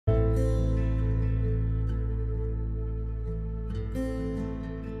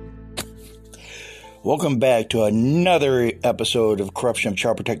Welcome back to another episode of Corruption of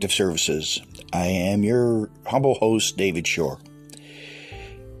Child Protective Services. I am your humble host, David Shore.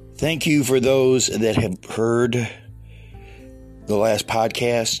 Thank you for those that have heard the last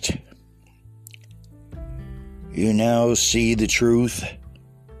podcast. You now see the truth.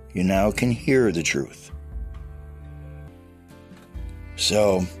 You now can hear the truth.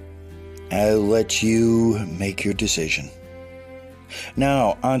 So, I'll let you make your decision.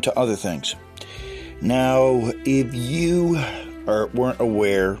 Now, on to other things. Now, if you weren't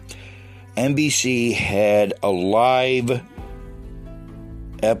aware, NBC had a live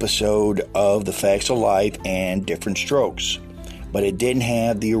episode of The Facts of Life and Diff'rent Strokes, but it didn't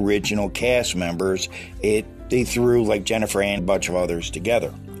have the original cast members. They threw like Jennifer and a bunch of others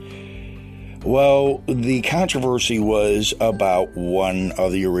together. Well, the controversy was about one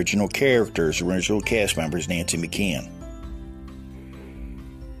of the original cast members, Nancy McKeon.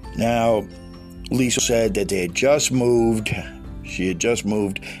 Now, Lisa said that they had just moved. She had just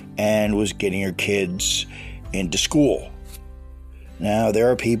moved and was getting her kids into school. Now,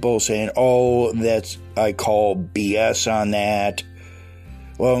 there are people saying, I call BS on that.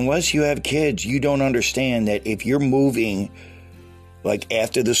 Well, unless you have kids, you don't understand that if you're moving, like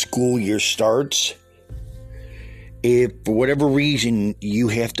after the school year starts, if for whatever reason you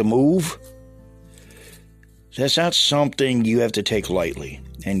have to move, that's not something you have to take lightly.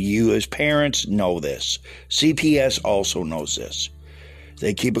 And you as parents know this. CPS also knows this.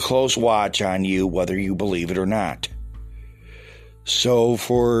 They keep a close watch on you, whether you believe it or not. So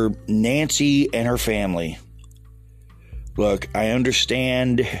for Nancy and her family, look, I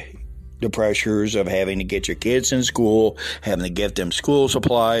understand the pressures of having to get your kids in school, having to get them school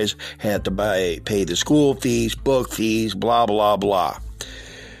supplies, have to pay the school fees, book fees, blah, blah, blah.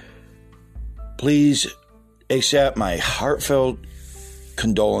 Please accept my heartfelt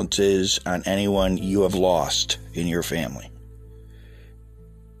condolences on anyone you have lost in your family.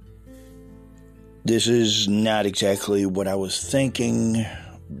 This is not exactly what I was thinking,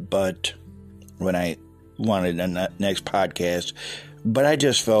 but when I wanted a next podcast, but I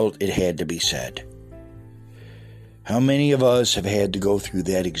just felt it had to be said. How many of us have had to go through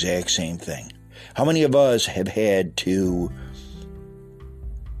that exact same thing? How many of us have had to,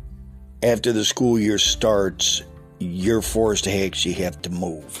 after the school year starts, you're forced to actually have to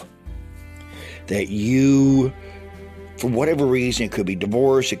move? That you, for whatever reason, it could be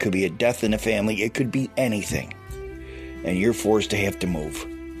divorce, it could be a death in the family, it could be anything, and you're forced to have to move.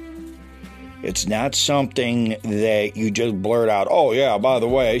 It's not something that you just blurt out, oh yeah, by the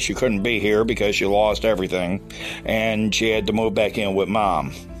way, she couldn't be here because she lost everything, and she had to move back in with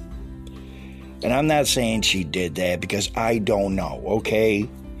mom. And I'm not saying she did that because I don't know, okay?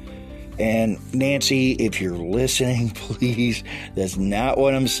 And Nancy, if you're listening, please, that's not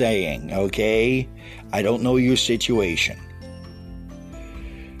what I'm saying, okay? I don't know your situation.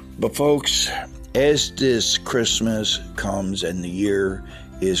 But folks, as this Christmas comes and the year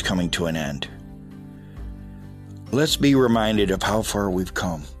is coming to an end, let's be reminded of how far we've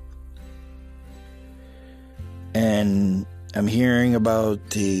come. And I'm hearing about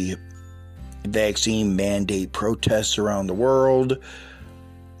the vaccine mandate protests around the world,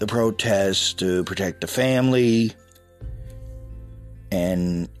 the protests to protect the family.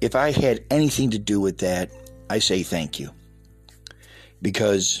 And if I had anything to do with that, I say thank you.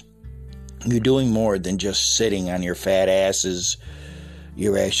 Because you're doing more than just sitting on your fat asses.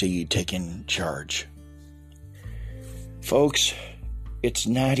 You're actually taking charge. Folks, it's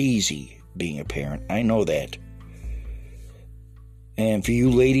not easy being a parent. I know that. And for you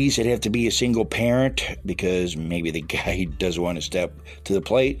ladies that have to be a single parent because maybe the guy doesn't want to step to the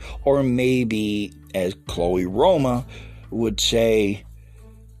plate, or maybe, as Chloe Roma would say,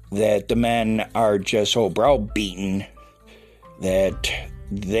 that the men are just so browbeaten that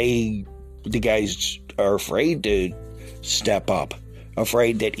the guys are afraid to step up,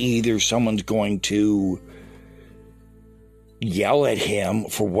 afraid that either someone's going to yell at him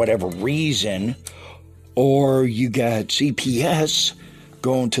for whatever reason, or you got CPS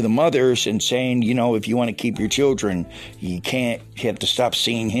going to the mothers and saying, if you want to keep your children, you have to stop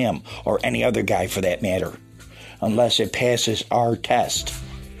seeing him, or any other guy for that matter, unless it passes our test.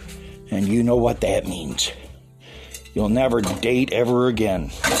 And you know what that means. You'll never date ever again.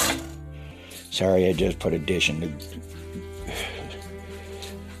 Sorry, I just put a dish in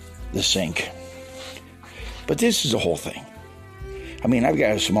the sink. But this is the whole thing. I mean, I've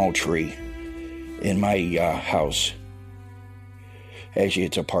got a small tree in my house. Actually,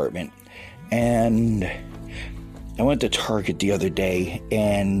 it's an apartment. And I went to Target the other day,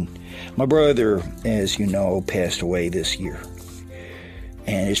 and my brother, as you know, passed away this year.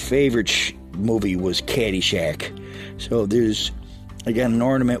 And his favorite movie was Caddyshack. So there's, I got an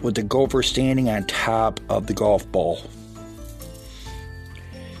ornament with the gopher standing on top of the golf ball.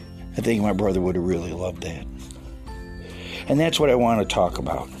 I think my brother would have really loved that. And that's what I want to talk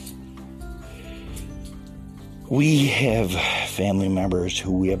about. We have family members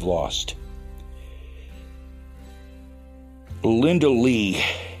who we have lost. Linda Lee,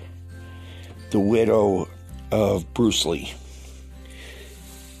 the widow of Bruce Lee.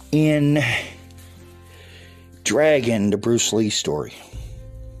 In Dragon, the Bruce Lee story,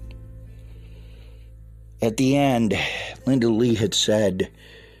 at the end, Linda Lee had said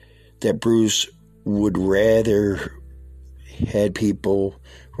that Bruce would rather had people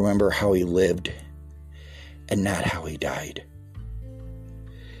remember how he lived and not how he died.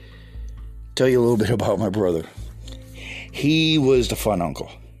 Tell you a little bit about my brother. He was the fun uncle.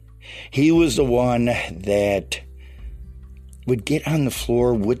 He was the one that would get on the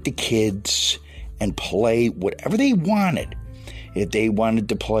floor with the kids and play whatever they wanted. If they wanted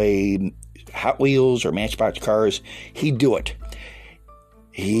to play Hot Wheels or Matchbox cars, he'd do it.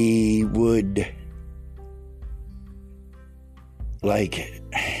 He would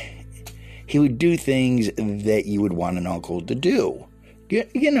do things that you would want an uncle to do.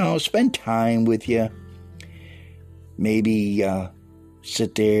 You know, spend time with you. Maybe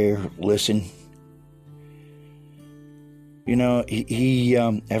sit there, listen. You know, he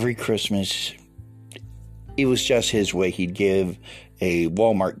every Christmas, it was just his way. He'd give a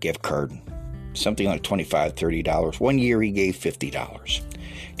Walmart gift card, something like $25, $30. One year he gave $50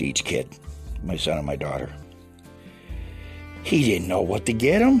 to each kid, my son and my daughter. He didn't know what to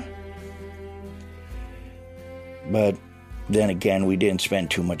get him. But then again, we didn't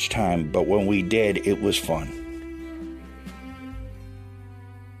spend too much time. But when we did, it was fun.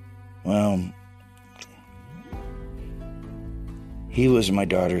 Well, he was my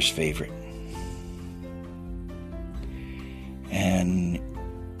daughter's favorite. And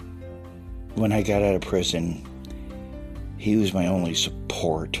when I got out of prison, he was my only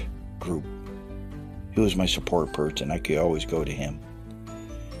support group. He was my support person. I could always go to him.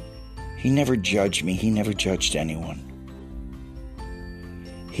 He never judged me. He never judged anyone.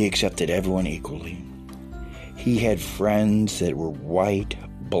 He accepted everyone equally. He had friends that were white,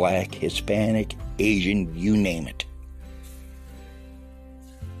 black, Hispanic, Asian, you name it.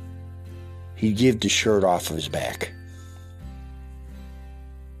 He'd give the shirt off of his back.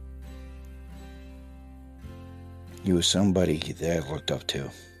 He was somebody that I looked up to.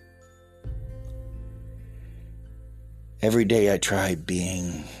 Every day I tried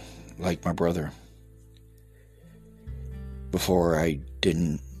being like my brother. Before I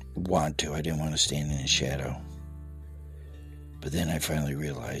didn't want to. I didn't want to stand in his shadow. But then I finally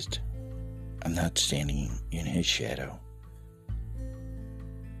realized I'm not standing in his shadow.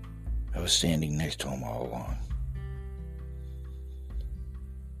 I was standing next to him all along.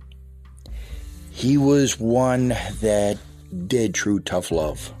 He was one that did true tough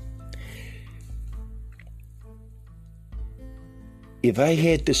love. If I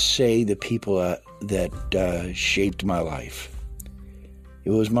had to say the people that shaped my life,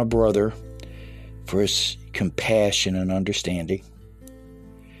 it was my brother for his compassion and understanding.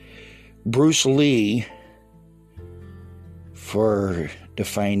 Bruce Lee for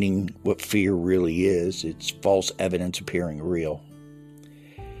defining what fear really is. It's false evidence appearing real.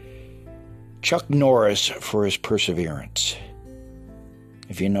 Chuck Norris for his perseverance.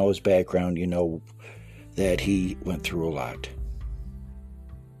 If you know his background, you know that he went through a lot.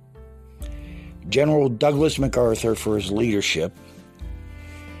 General Douglas MacArthur for his leadership.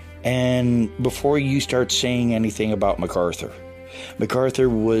 And before you start saying anything about MacArthur, MacArthur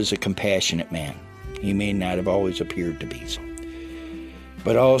was a compassionate man. He may not have always appeared to be so.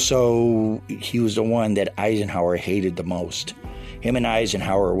 But also, he was the one that Eisenhower hated the most. Him and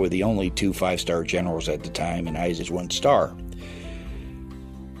Eisenhower were the only two 5-star generals at the time, and Eisenhower's 1 star.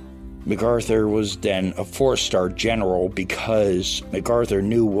 MacArthur was then a 4-star general because MacArthur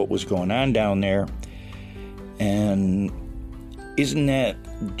knew what was going on down there. And isn't that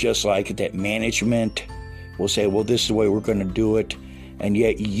just like it, that management will say, well, this is the way we're going to do it. And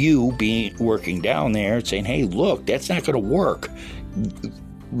yet you being working down there saying, hey, look, that's not going to work.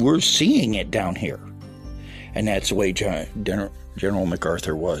 We're seeing it down here. And that's the way General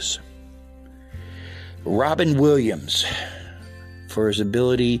MacArthur was. Robin Williams for his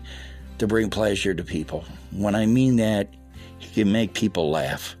ability to bring pleasure to people. When I mean that, he can make people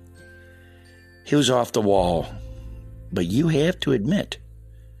laugh. He was off the wall, but you have to admit,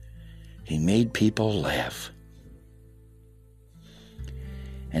 he made people laugh.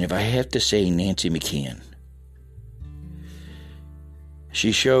 And if I have to say Nancy McKeon,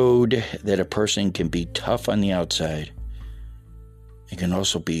 She showed that a person can be tough on the outside and can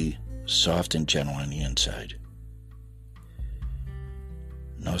also be soft and gentle on the inside.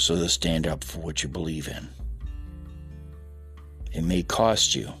 And also to stand up for what you believe in. It may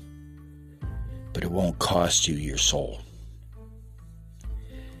cost you, but it won't cost you your soul.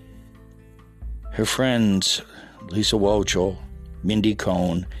 Her friends, Lisa Whelchel, Mindy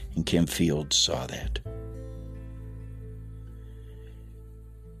Cohn, and Kim Fields saw that.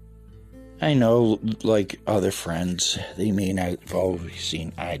 I know, like other friends, they may not have always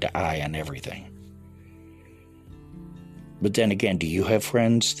seen eye to eye on everything. But then again, do you have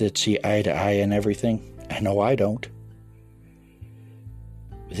friends that see eye to eye on everything? I know I don't.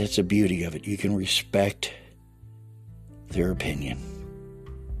 But that's the beauty of it. You can respect their opinion.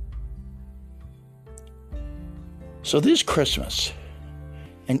 So this Christmas,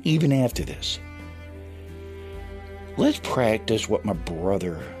 and even after this, let's practice what my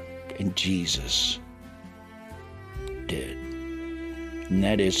brother and Jesus did. And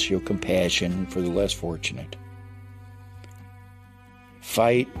that is show compassion for the less fortunate.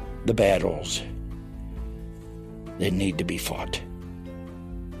 Fight the battles that need to be fought.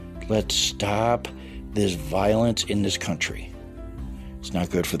 Let's stop this violence in this country. It's not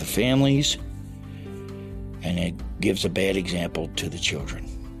good for the families, and it gives a bad example to the children.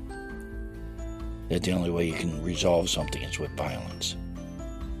 That the only way you can resolve something is with violence.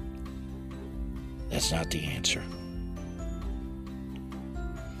 That's not the answer.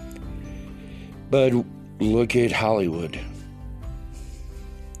 But look at Hollywood.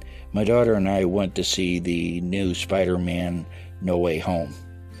 My daughter and I went to see the new Spider-Man No Way Home.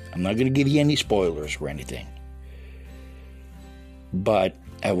 I'm not going to give you any spoilers or anything. But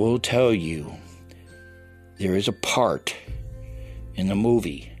I will tell you, there is a part in the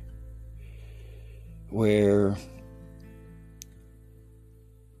movie where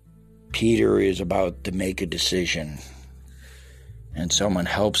Peter is about to make a decision and someone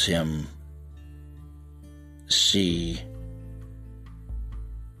helps him see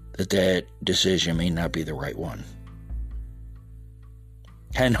that decision may not be the right one.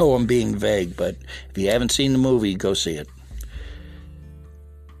 I know I'm being vague, but if you haven't seen the movie, go see it.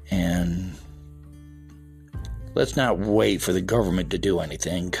 And let's not wait for the government to do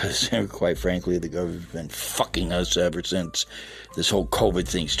anything, because quite frankly, the government's been fucking us ever since this whole COVID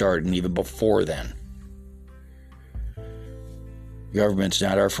thing started, and even before then. Government's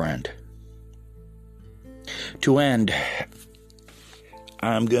not our friend. To end,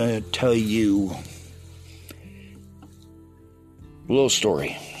 I'm going to tell you a little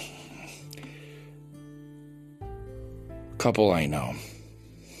story. A couple I know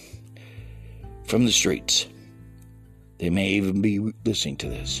from the streets. They may even be listening to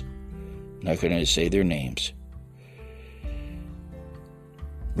this. I'm not going to say their names.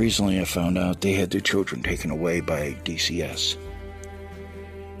 Recently I found out they had their children taken away by DCS.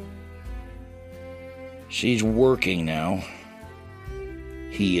 She's working now.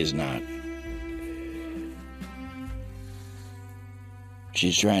 He is not.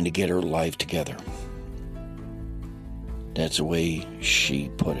 She's trying to get her life together. That's the way she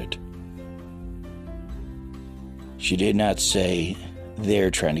put it. She did not say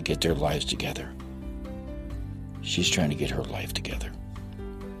they're trying to get their lives together. She's trying to get her life together.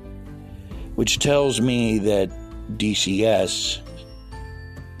 Which tells me that DCS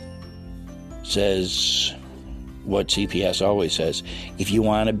says what CPS always says: if you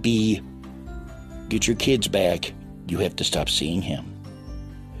want to get your kids back, you have to stop seeing him.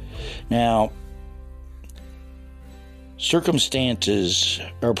 Now, circumstances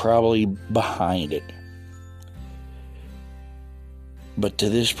are probably behind it. But to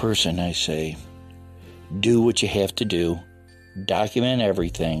this person, I say, do what you have to do. Document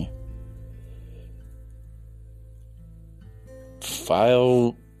everything.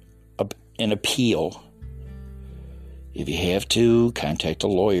 File an appeal. If you have to, contact a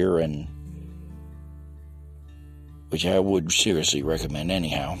lawyer, and which I would seriously recommend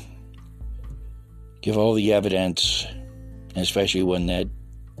anyhow. Give all the evidence, especially when that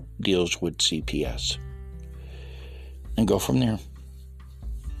deals with CPS, and go from there.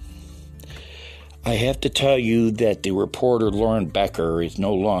 I have to tell you that the reporter Lauren Becker is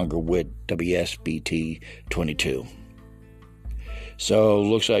no longer with WSBT 22. So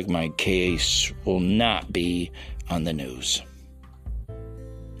looks like my case will not be on the news.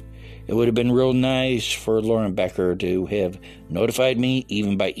 It would have been real nice for Lauren Becker to have notified me,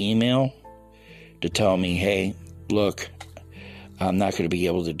 even by email, to tell me, hey, look, I'm not going to be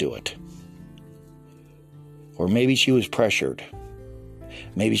able to do it. Or maybe she was pressured.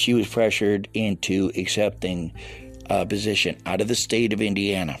 Maybe she was pressured into accepting position out of the state of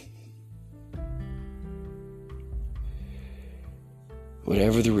Indiana.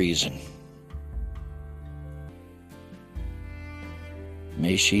 Whatever the reason,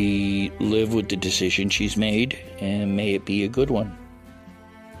 may she live with the decision she's made, and may it be a good one.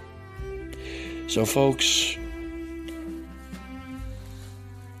 So, folks,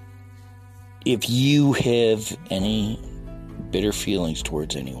 if you have any bitter feelings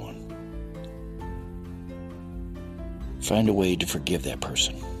towards anyone, find a way to forgive that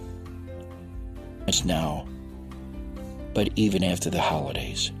person. It's now, but even after the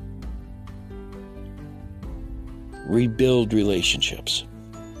holidays. Rebuild relationships.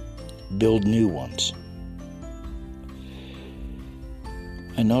 Build new ones.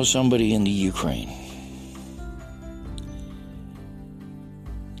 I know somebody in the Ukraine,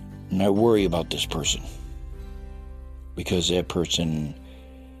 and I worry about this person because that person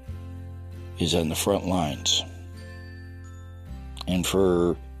is on the front lines. And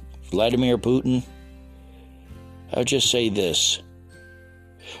for Vladimir Putin, I'll just say this.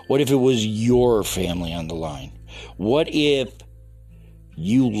 What if it was your family on the line? What if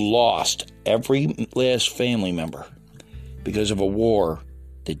you lost every last family member because of a war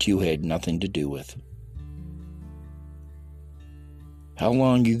that you had nothing to do with? How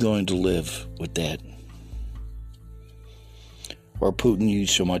long are you going to live with that? Or Putin, you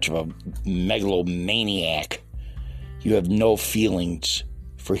so much of a megalomaniac, you have no feelings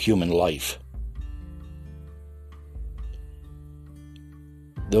for human life.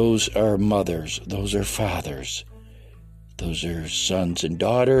 Those are mothers, those are fathers, those are sons and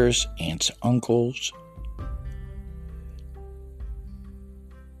daughters, aunts, uncles.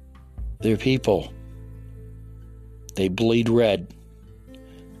 They're people. They bleed red.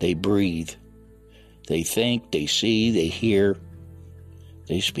 They breathe. They think, they see, they hear,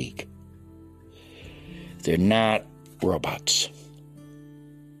 they speak. They're not robots.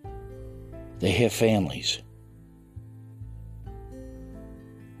 They have families.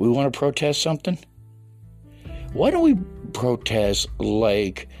 We want to protest something? Why don't we protest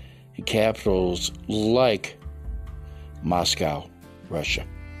like capitals like Moscow, Russia?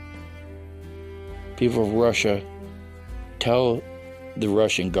 People of Russia, tell the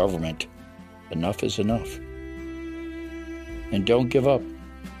Russian government enough is enough. And don't give up.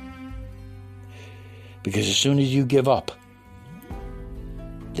 Because as soon as you give up,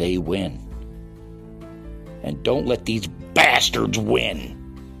 they win. And don't let these bastards win.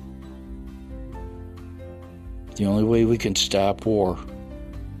 The only way we can stop war,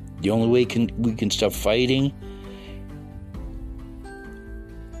 the only way we can stop fighting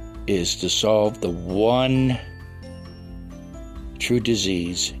is to solve the one true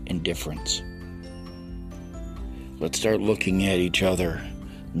disease, indifference. Let's start looking at each other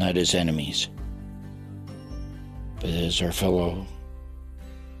not as enemies, but as our fellow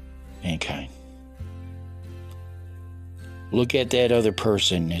mankind. Look at that other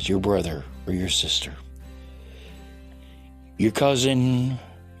person as your brother or your sister, your cousin,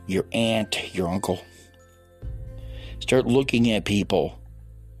 your aunt, your uncle. Start looking at people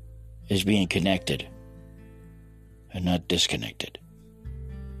as being connected and not disconnected.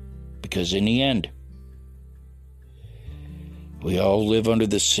 Because in the end, we all live under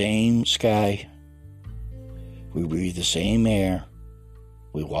the same sky. We breathe the same air.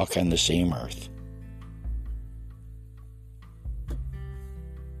 We walk on the same earth.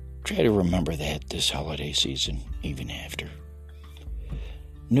 Try to remember that this holiday season, even after.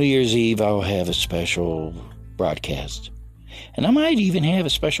 New Year's Eve, I'll have a special broadcast. And I might even have a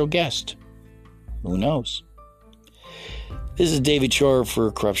special guest. Who knows? This is David Shore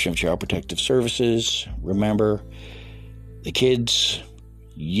for Corruption of Child Protective Services. Remember, the kids,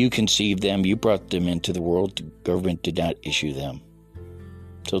 you conceived them, you brought them into the world. The government did not issue them.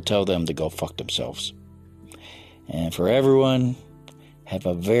 So tell them to go fuck themselves. And for everyone, have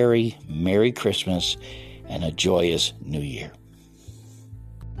a very Merry Christmas and a joyous New Year.